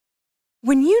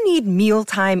When you need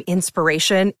mealtime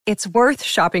inspiration, it's worth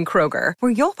shopping Kroger,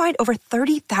 where you'll find over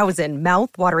 30,000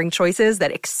 mouth-watering choices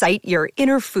that excite your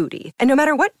inner foodie. And no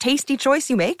matter what tasty choice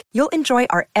you make, you'll enjoy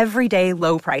our everyday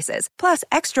low prices, plus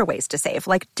extra ways to save,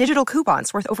 like digital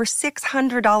coupons worth over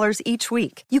 $600 each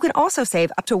week. You can also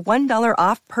save up to $1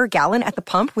 off per gallon at the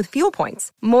pump with fuel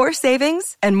points. More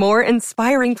savings and more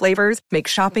inspiring flavors make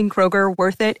shopping Kroger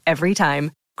worth it every time.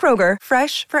 Kroger,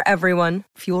 fresh for everyone.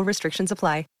 Fuel restrictions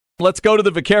apply. Let's go to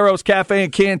the Vaqueros Cafe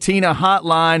and Cantina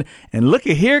hotline. And look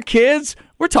at here, kids.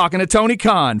 We're talking to Tony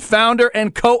Khan, founder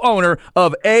and co-owner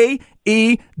of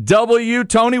AEW.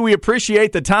 Tony, we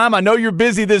appreciate the time. I know you're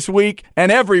busy this week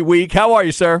and every week. How are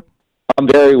you, sir? I'm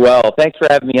very well. Thanks for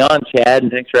having me on, Chad,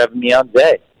 and thanks for having me on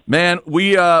today. Man,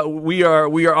 we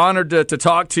are honored to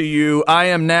talk to you. I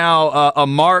am now a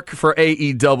mark for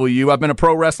AEW. I've been a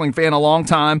pro wrestling fan a long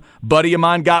time. Buddy of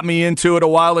mine got me into it a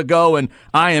while ago, and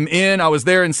I am in. I was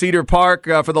there in Cedar Park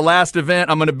for the last event.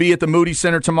 I'm going to be at the Moody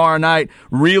Center tomorrow night.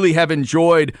 Really have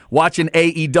enjoyed watching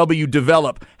AEW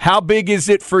develop. How big is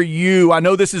it for you? I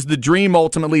know this is the dream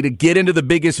ultimately, to get into the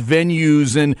biggest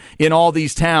venues in all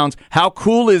these towns. How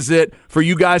cool is it for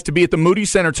you guys to be at the Moody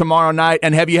Center tomorrow night,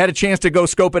 and have you had a chance to go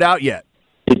scope it out yet?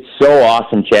 It's so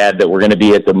awesome, Chad, that we're going to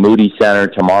be at the Moody Center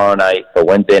tomorrow night for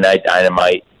Wednesday Night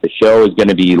Dynamite. The show is going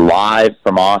to be live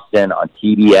from Austin on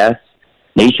TBS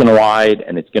nationwide,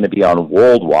 and it's going to be on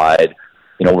worldwide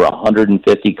in over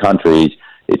 150 countries.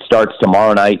 It starts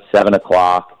tomorrow night, 7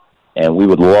 o'clock, and we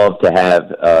would love to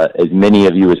have as many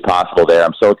of you as possible there.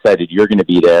 I'm so excited you're going to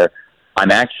be there.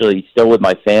 I'm actually still with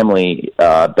my family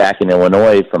back in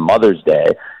Illinois for Mother's Day,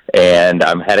 and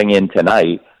I'm heading in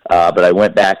tonight. But I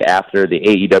went back after the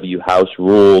AEW House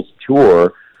Rules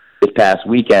tour this past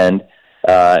weekend,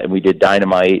 and we did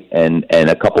Dynamite and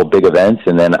a couple of big events,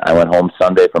 and then I went home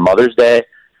Sunday for Mother's Day,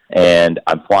 and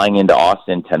I'm flying into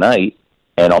Austin tonight,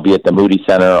 and I'll be at the Moody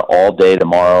Center all day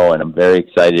tomorrow, and I'm very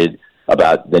excited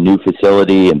about the new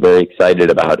facility and very excited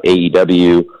about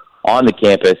AEW on the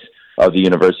campus of the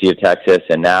University of Texas,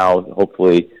 and now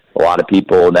hopefully a lot of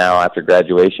people now after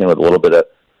graduation with a little bit of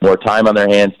more time on their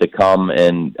hands to come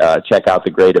and check out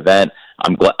the great event.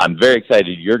 I'm very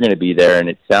excited you're going to be there, and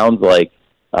it sounds like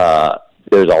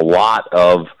there's a lot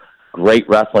of great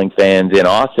wrestling fans in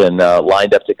Austin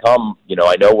lined up to come. You know,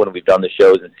 I know when we've done the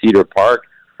shows in Cedar Park,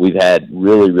 we've had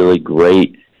really, really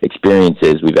great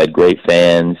experiences. We've had great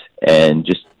fans and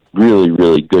just really,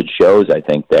 really good shows, I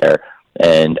think, there.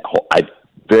 And I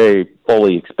very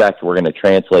fully expect we're going to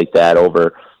translate that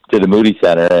over to the Moody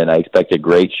Center, and I expect a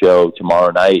great show tomorrow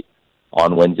night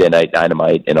on Wednesday Night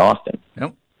Dynamite in Austin.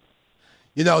 Yep.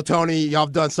 You know, Tony, y'all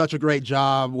have done such a great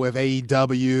job with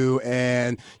AEW,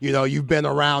 and, you know, you've been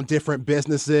around different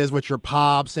businesses with your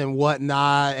pops and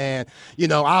whatnot, and, you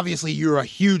know, obviously you're a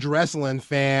huge wrestling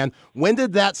fan. When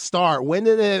did that start? When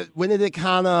did it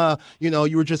kind of, you know,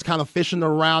 you were just kind of fishing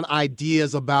around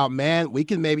ideas about, man, we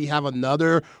can maybe have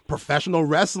another professional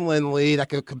wrestling league that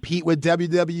could compete with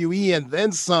WWE and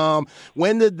then some.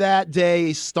 When did that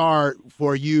day start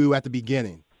for you at the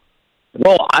beginning?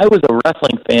 Well, I was a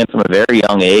wrestling fan from a very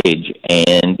young age,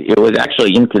 and it was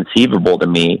actually inconceivable to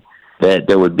me that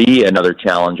there would be another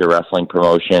challenger wrestling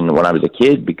promotion when I was a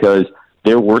kid, because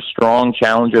there were strong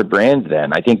challenger brands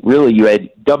then. I think really you had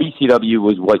WCW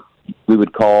was what we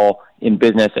would call in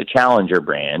business a challenger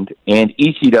brand, and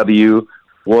ECW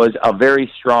was a very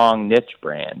strong niche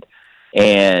brand.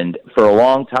 And for a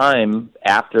long time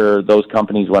after those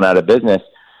companies went out of business,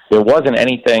 there wasn't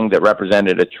anything that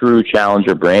represented a true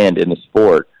challenger brand in the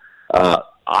sport.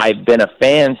 I've been a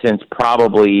fan since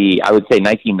probably, I would say,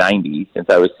 1990, since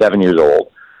I was 7 years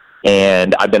old.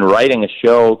 And I've been writing a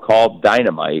show called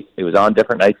Dynamite. It was on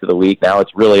different nights of the week. Now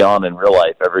it's really on in real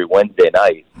life every Wednesday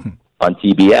night on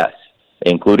TBS,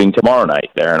 including tomorrow night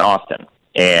there in Austin.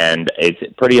 And it's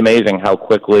pretty amazing how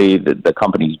quickly the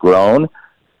company's grown.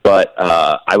 But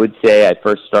I would say I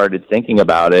first started thinking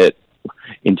about it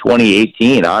in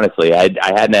 2018, honestly. I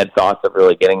hadn't had thoughts of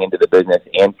really getting into the business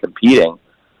and competing.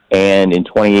 And in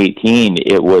 2018,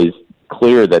 it was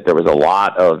clear that there was a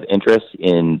lot of interest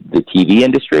in the TV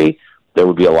industry. There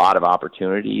would be a lot of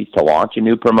opportunities to launch a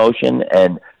new promotion.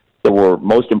 And there were,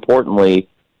 most importantly,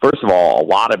 first of all, a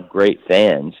lot of great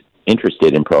fans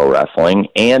interested in pro wrestling,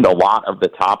 and a lot of the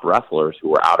top wrestlers who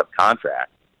were out of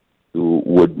contract who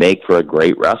would make for a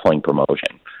great wrestling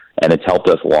promotion. And it's helped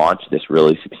us launch this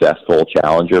really successful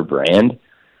challenger brand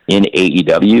in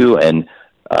AEW, and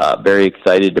very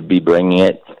excited to be bringing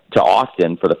it to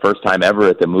Austin for the first time ever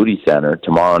at the Moody Center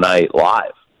tomorrow night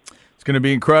live. It's going to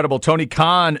be incredible. Tony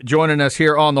Khan joining us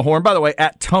here on the Horn. By the way,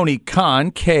 at Tony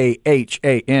Khan, Khan, if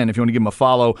you want to give him a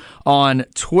follow on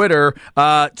Twitter.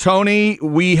 Tony,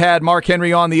 we had Mark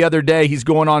Henry on the other day. He's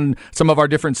going on some of our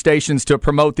different stations to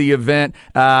promote the event.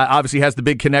 Obviously has the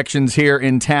big connections here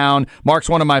in town. Mark's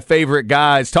one of my favorite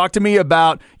guys. Talk to me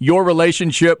about your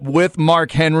relationship with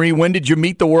Mark Henry. When did you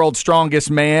meet the world's strongest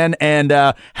man, and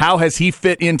how has he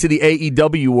fit into the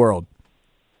AEW world?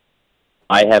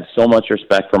 I have so much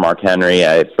respect for Mark Henry.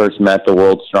 I first met the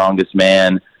world's strongest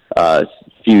man a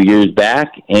few years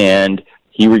back, and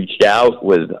he reached out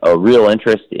with a real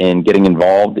interest in getting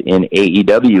involved in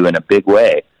AEW in a big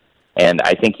way. And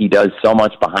I think he does so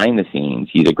much behind the scenes.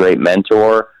 He's a great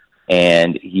mentor,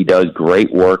 and he does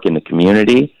great work in the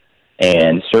community.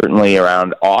 And certainly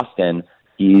around Austin,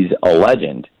 he's a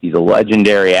legend. He's a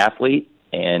legendary athlete,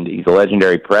 and he's a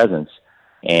legendary presence.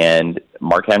 And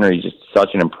Mark Henry is just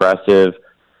such an impressive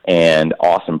and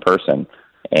awesome person.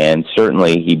 And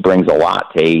certainly he brings a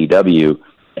lot to AEW,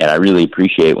 and I really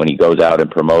appreciate when he goes out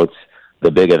and promotes the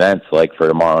big events like for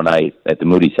tomorrow night at the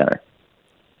Moody Center.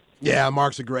 Yeah,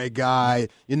 Mark's a great guy.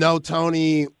 You know,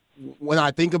 Tony, when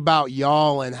I think about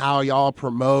y'all and how y'all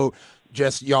promote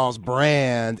just y'all's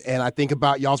brand, and I think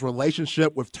about y'all's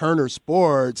relationship with Turner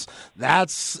Sports,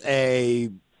 that's a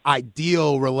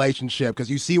ideal relationship, because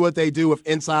you see what they do with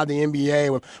Inside the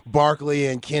NBA with Barkley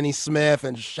and Kenny Smith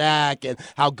and Shaq, and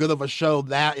how good of a show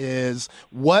that is.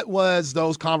 What was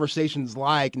those conversations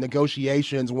like,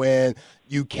 negotiations, when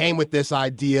you came with this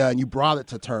idea and you brought it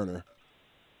to Turner?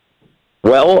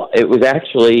 Well, it was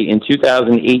actually in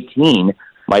 2018.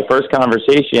 My first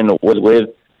conversation was with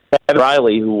Kevin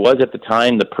Riley, who was at the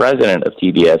time the president of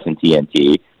TBS and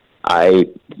TNT. I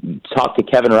talked to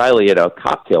Kevin Riley at a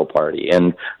cocktail party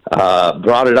and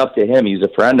brought it up to him. He's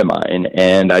a friend of mine,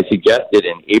 and I suggested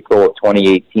in April of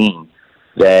 2018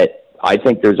 that I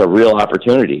think there's a real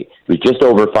opportunity. It was just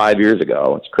over 5 years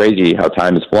ago. It's crazy how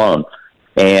time has flown.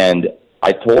 And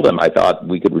I told him I thought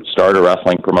we could start a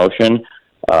wrestling promotion.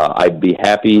 I'd be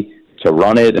happy to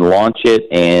run it and launch it,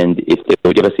 and if they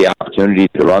would give us the opportunity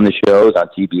to run the shows on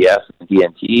TBS and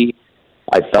TNT,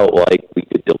 I felt like we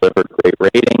could deliver great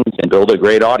ratings and build a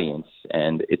great audience,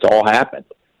 and it's all happened.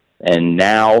 And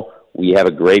now we have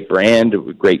a great brand,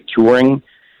 great touring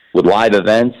with live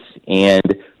events, and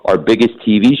our biggest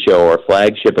TV show, our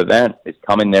flagship event, is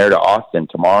coming there to Austin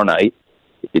tomorrow night.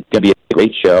 It's going to be a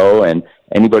great show, and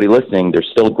anybody listening, there's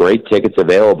still great tickets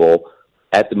available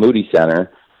at the Moody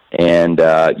Center, and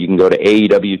you can go to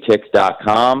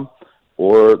AEWTix.com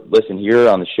or listen here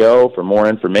on the show for more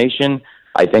information.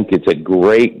 I think it's a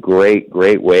great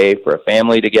way for a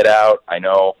family to get out. I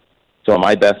know some of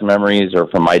my best memories are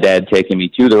from my dad taking me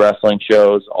to the wrestling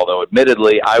shows, although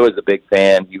admittedly I was a big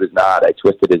fan. He was not. I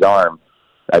twisted his arm.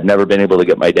 I've never been able to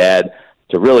get my dad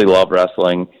to really love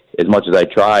wrestling as much as I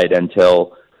tried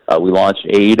until we launched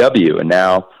AEW, and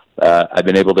now I've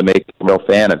been able to make a real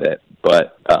fan of it.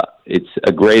 But it's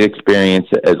a great experience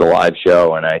as a live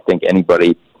show, and I think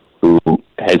anybody who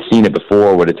has seen it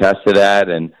before would attest to that,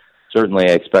 and certainly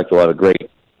I expect we'll have a great.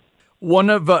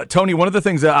 Tony, one of the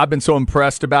things that I've been so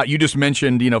impressed about, you just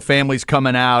mentioned, families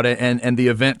coming out and the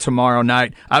event tomorrow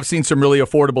night. I've seen some really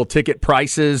affordable ticket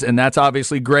prices, and that's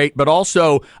obviously great. But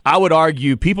also, I would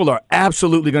argue people are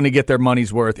absolutely going to get their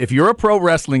money's worth. If you're a pro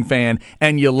wrestling fan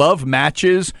and you love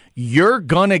matches, you're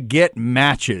going to get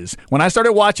matches. When I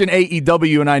started watching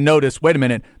AEW and I noticed, wait a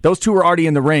minute, those two are already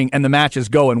in the ring and the match is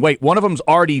going. Wait, one of them's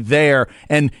already there,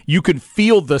 and you can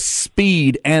feel the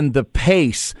speed and the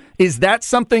pace. Is that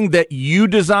something that you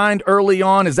designed early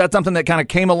on? Is that something that kind of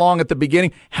came along at the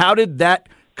beginning? How did that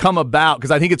come about? Because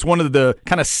I think it's one of the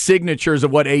kind of signatures of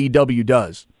what AEW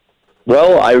does.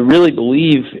 Well, I really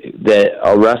believe that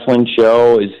a wrestling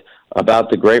show is about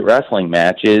the great wrestling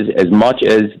matches as much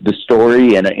as the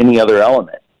story and any other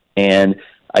element. And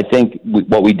I think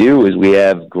what we do is we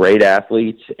have great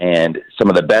athletes and some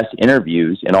of the best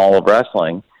interviews in all of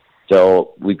wrestling.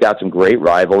 So we've got some great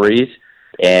rivalries.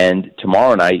 And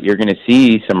tomorrow night, you're going to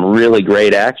see some really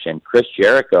great action. Chris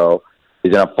Jericho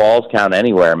is in a Falls Count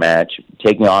Anywhere match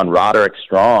taking on Roderick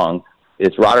Strong.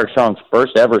 It's Roderick Strong's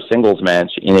first ever singles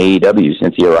match in AEW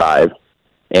since he arrived.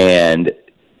 And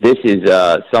this is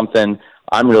something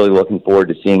I'm really looking forward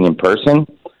to seeing in person.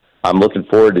 I'm looking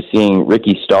forward to seeing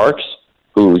Ricky Starks,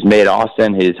 who's made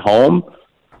Austin his home,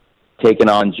 taking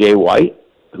on Jay White,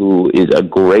 who is a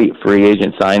great free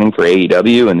agent signing for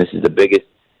AEW, and this is the biggest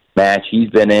match he's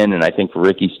been in, and I think for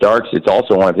Ricky Starks, it's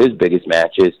also one of his biggest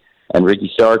matches, and Ricky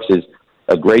Starks is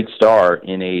a great star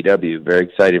in AEW. Very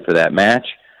excited for that match.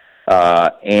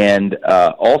 And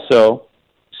also,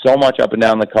 so much up and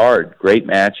down the card. Great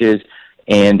matches,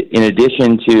 and in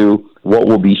addition to what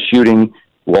we'll be shooting,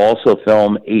 we'll also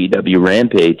film AEW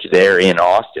Rampage there in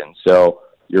Austin. So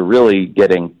you're really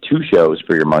getting two shows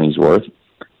for your money's worth.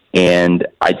 And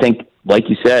I think, like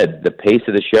you said, the pace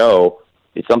of the show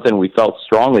is something we felt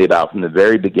strongly about from the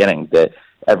very beginning, that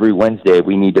every Wednesday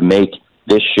we need to make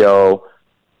this show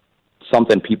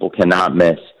something people cannot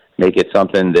miss, make it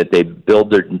something that they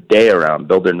build their day around,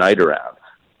 build their night around.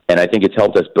 And I think it's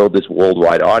helped us build this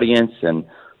worldwide audience, and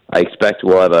I expect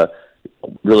we'll have a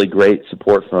really great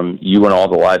support from you and all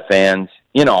the live fans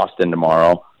in Austin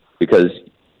tomorrow, because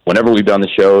whenever we've done the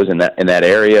shows in that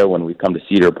area, when we come to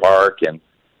Cedar Park, and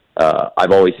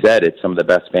I've always said it's some of the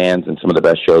best fans and some of the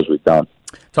best shows we've done.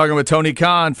 Talking with Tony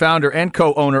Khan, founder and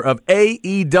co-owner of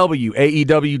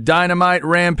AEW Dynamite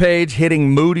Rampage,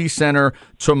 hitting Moody Center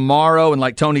tomorrow. And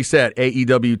like Tony said,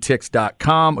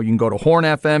 AEWTix.com, or you can go to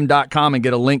hornfm.com and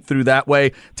get a link through that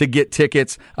way to get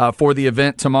tickets for the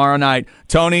event tomorrow night.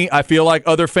 Tony, I feel like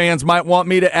other fans might want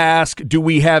me to ask, do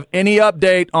we have any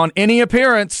update on any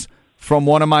appearance from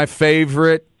one of my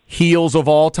favorite heels of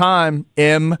all time,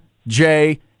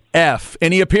 MJF?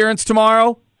 Any appearance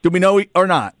tomorrow? Do we know or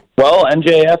not? Well,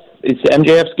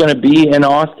 MJF's going to be in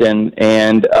Austin,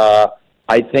 and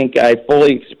I think I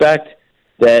fully expect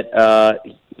that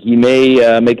he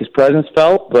may make his presence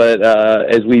felt. But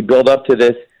as we build up to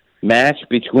this match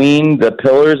between the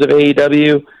pillars of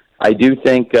AEW, I do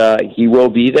think he will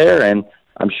be there, and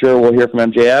I'm sure we'll hear from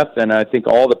MJF, and I think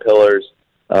all the pillars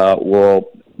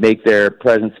will make their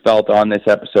presence felt on this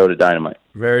episode of Dynamite.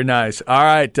 Very nice. All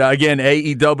right. Again,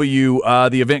 AEW,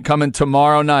 the event coming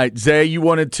tomorrow night. Zay, you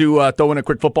wanted to throw in a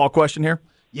quick football question here?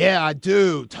 Yeah, I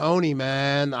do. Tony,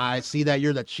 man, I see that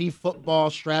you're the chief football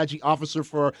strategy officer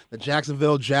for the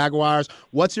Jacksonville Jaguars.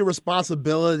 What's your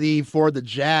responsibility for the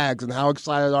Jags, and how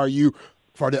excited are you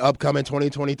for the upcoming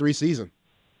 2023 season?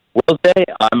 Well, Zay,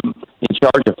 I'm in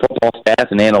charge of football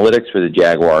stats and analytics for the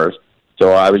Jaguars.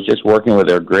 So I was just working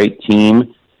with our great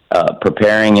team,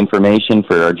 preparing information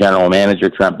for our general manager,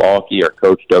 Trent Baalke, our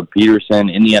coach, Doug Peterson,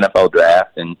 in the NFL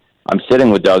draft. And I'm sitting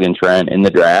with Doug and Trent in the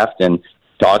draft and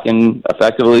talking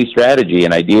effectively strategy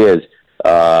and ideas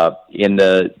in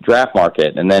the draft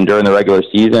market. And then during the regular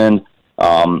season,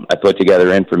 I put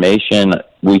together information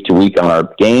week to week on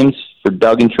our games for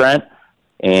Doug and Trent,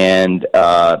 and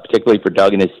particularly for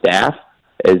Doug and his staff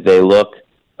as they look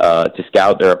to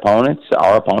scout their opponents,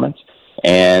 our opponents.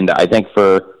 And I think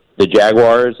for the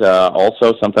Jaguars,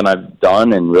 also something I've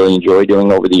done and really enjoy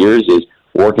doing over the years is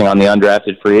working on the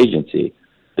undrafted free agency.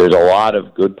 There's a lot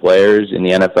of good players in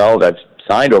the NFL that I've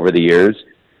signed over the years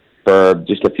for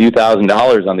just a few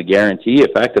 $1,000s on the guarantee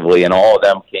effectively, and all of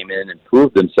them came in and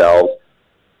proved themselves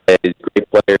as great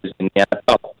players in the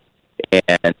NFL.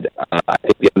 And I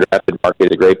think the undrafted market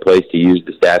is a great place to use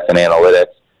the stats and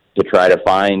analytics to try to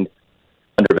find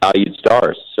undervalued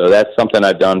stars. So that's something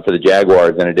I've done for the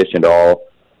Jaguars in addition to all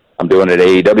I'm doing at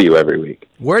AEW every week.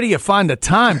 Where do you find the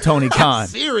time, Tony Khan?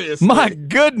 Seriously, my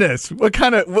goodness, what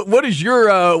does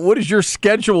your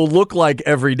schedule look like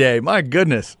every day? My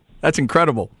goodness, that's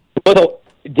incredible. Well,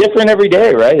 different every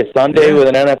day, right? A Sunday with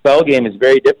an NFL game is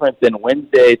very different than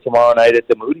Wednesday tomorrow night at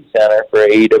the Moody Center for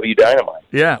AEW Dynamite.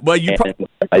 Yeah, well,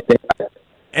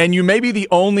 and you may be the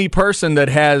only person that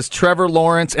has Trevor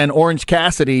Lawrence and Orange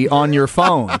Cassidy on your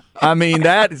phone. I mean,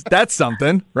 that's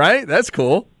something, right? That's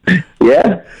cool.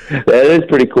 Yeah, that is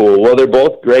pretty cool. Well, they're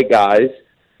both great guys,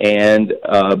 and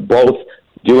both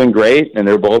doing great, and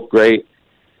they're both great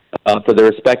for the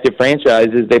respective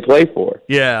franchises they play for.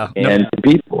 Yeah. And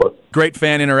compete for. Great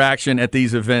fan interaction at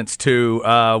these events, too,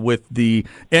 with the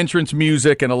entrance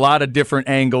music and a lot of different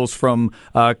angles, from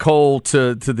Cole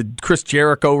to the Chris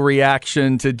Jericho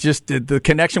reaction to just the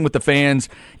connection with the fans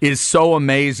is so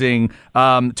amazing.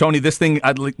 Tony, this thing,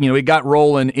 it got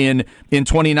rolling in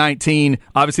 2019.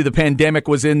 Obviously, the pandemic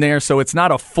was in there, so it's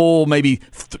not a full maybe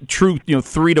true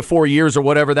 3 to 4 years or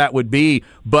whatever that would be,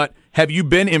 but have you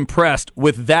been impressed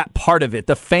with that part of it?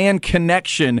 The fan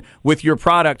connection with your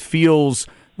product feels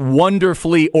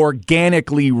wonderfully,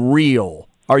 organically real.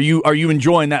 Are you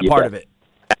enjoying that part of it?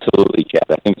 Absolutely, Chad.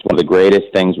 I think it's one of the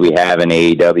greatest things we have in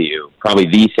AEW. Probably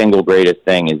the single greatest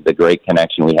thing is the great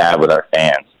connection we have with our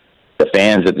fans. The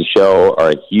fans at the show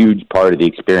are a huge part of the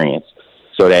experience.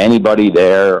 So to anybody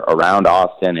there around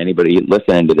Austin, anybody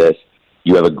listening to this,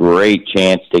 you have a great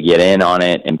chance to get in on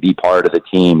it and be part of the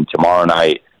team tomorrow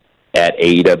night at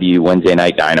AEW Wednesday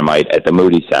Night Dynamite at the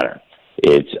Moody Center.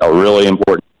 It's a really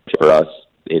important for us.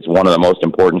 It's one of the most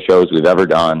important shows we've ever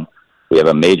done. We have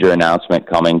a major announcement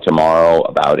coming tomorrow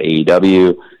about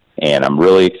AEW, and I'm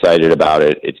really excited about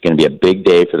it. It's going to be a big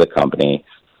day for the company,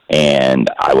 and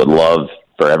I would love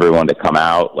for everyone to come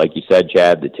out. Like you said,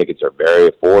 Chad, the tickets are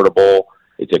very affordable.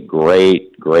 It's a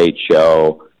great, great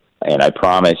show, and I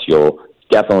promise you'll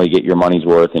definitely get your money's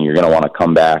worth, and you're going to want to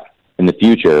come back in the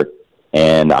future.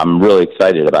 And I'm really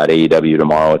excited about AEW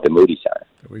tomorrow at the Moody Center.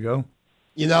 There we go.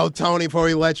 You know, Tony, before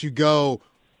we let you go,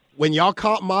 when y'all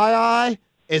caught my eye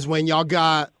is when y'all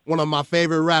got one of my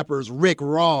favorite rappers, Rick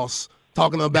Ross,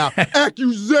 talking about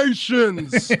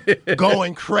accusations,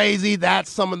 going crazy. That's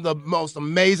some of the most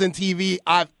amazing TV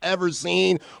I've ever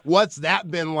seen. What's that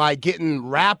been like, getting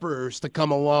rappers to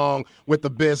come along with the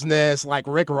business like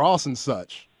Rick Ross and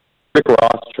such? Rick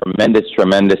Ross, tremendous,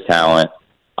 tremendous talent.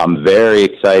 I'm very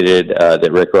excited that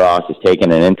Rick Ross has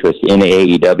taken an interest in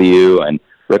AEW, and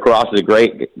Rick Ross is a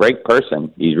great, great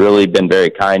person. He's really been very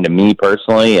kind to me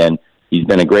personally, and he's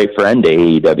been a great friend to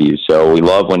AEW. So we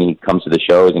love when he comes to the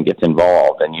shows and gets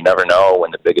involved. And you never know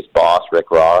when the biggest boss,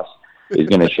 Rick Ross, is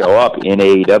going to show up in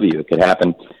AEW. It could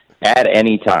happen at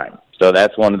any time. So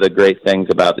that's one of the great things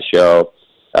about the show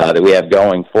that we have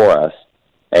going for us.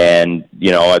 And,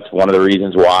 you know, it's one of the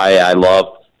reasons why I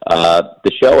love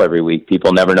the show every week.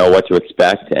 People never know what to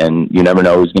expect, and you never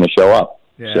know who's going to show up.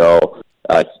 Yeah. So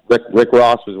Rick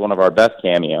Ross was one of our best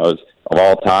cameos of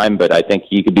all time, but I think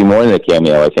he could be more than a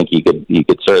cameo. I think he could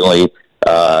certainly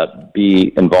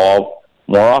be involved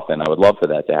more often. I would love for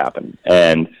that to happen.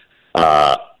 And,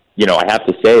 you know, I have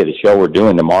to say, the show we're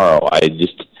doing tomorrow, I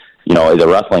just, you know, as a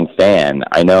wrestling fan,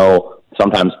 I know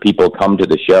sometimes people come to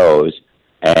the shows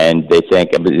and they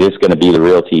think, is this going to be the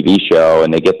real TV show?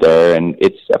 And they get there, and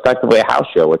it's effectively a house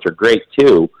show, which are great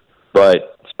too.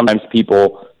 But sometimes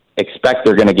people expect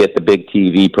they're going to get the big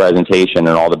TV presentation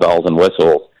and all the bells and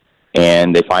whistles,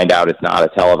 and they find out it's not a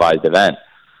televised event.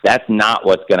 That's not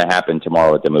what's going to happen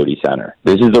tomorrow at the Moody Center.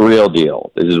 This is the real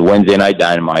deal. This is Wednesday Night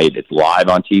Dynamite. It's live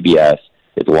on TBS.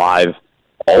 It's live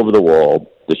all over the world.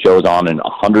 The show's on in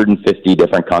 150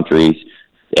 different countries,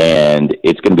 and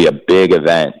it's going to be a big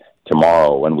event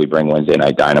tomorrow when we bring Wednesday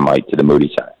Night Dynamite to the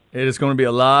Moody Center. It is going to be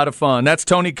a lot of fun. That's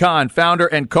Tony Khan, founder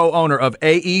and co-owner of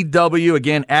AEW.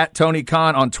 Again, at Tony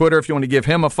Khan on Twitter. If you want to give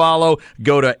him a follow,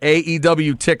 go to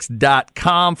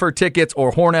AEWTix.com for tickets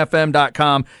or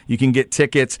HornFM.com. You can get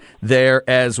tickets there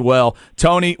as well.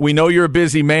 Tony, we know you're a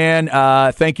busy man.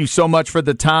 Thank you so much for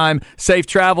the time. Safe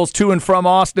travels to and from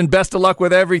Austin. Best of luck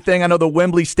with everything. I know the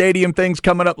Wembley Stadium thing's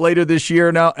coming up later this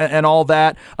year now and all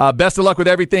that. Best of luck with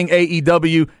everything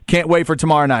AEW. Can't wait for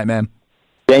tomorrow night, man.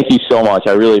 Thank you so much.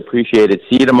 I really appreciate it.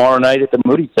 See you tomorrow night at the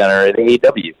Moody Center at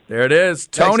AEW. There it is.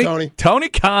 Tony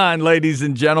Khan, ladies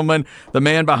and gentlemen, the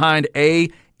man behind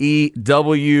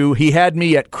AEW. He had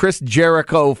me at Chris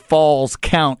Jericho Falls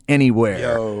Count Anywhere.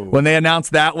 Yo. When they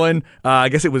announced that one, I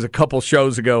guess it was a couple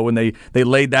shows ago when they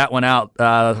laid that one out.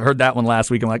 Heard that one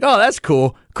last week. I'm like, oh, that's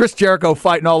cool. Chris Jericho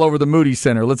fighting all over the Moody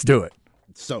Center. Let's do it.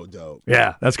 So dope.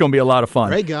 Yeah, that's going to be a lot of fun.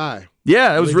 Great guy.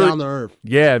 Yeah, it was really down to earth.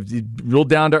 Yeah, real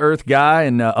down to earth guy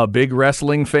and a big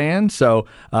wrestling fan. So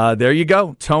there you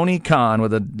go, Tony Khan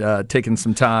with taking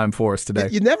some time for us today.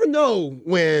 You never know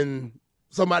when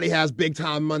somebody has big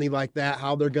time money like that,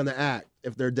 how they're gonna act.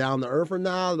 If they're down to earth or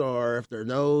not, or if their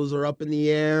nose are up in the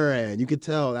air, and you could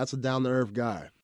tell that's a down to earth guy.